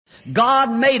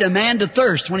God made a man to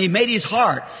thirst when He made his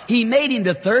heart. He made him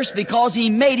to thirst because He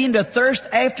made him to thirst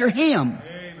after Him.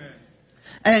 Amen.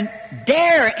 And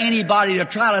dare anybody to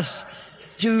try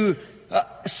to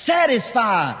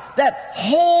satisfy that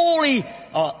holy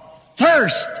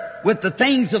thirst with the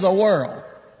things of the world.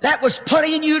 That was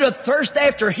putting you to thirst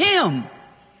after Him.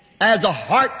 As a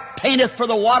heart panteth for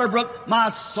the water brook, my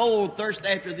soul thirsts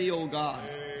after Thee, O God.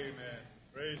 Amen.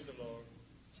 Praise the Lord.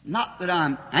 It's not that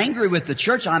I'm angry with the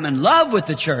church. I'm in love with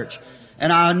the church.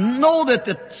 And I know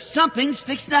that something's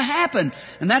fixing to happen.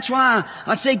 And that's why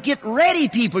I say, get ready,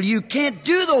 people. You can't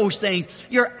do those things.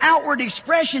 Your outward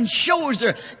expression shows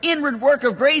the inward work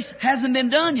of grace hasn't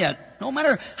been done yet. No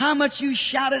matter how much you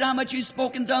shouted, how much you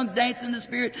spoke in tongues, danced in the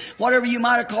Spirit, whatever you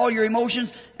might have called your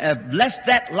emotions, lest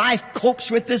that life copes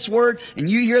with this Word, and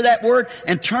you hear that Word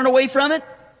and turn away from it,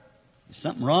 there's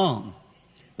something wrong.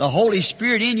 The Holy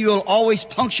Spirit in you will always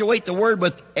punctuate the Word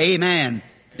with Amen.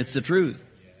 It's the truth.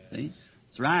 See?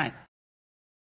 That's right.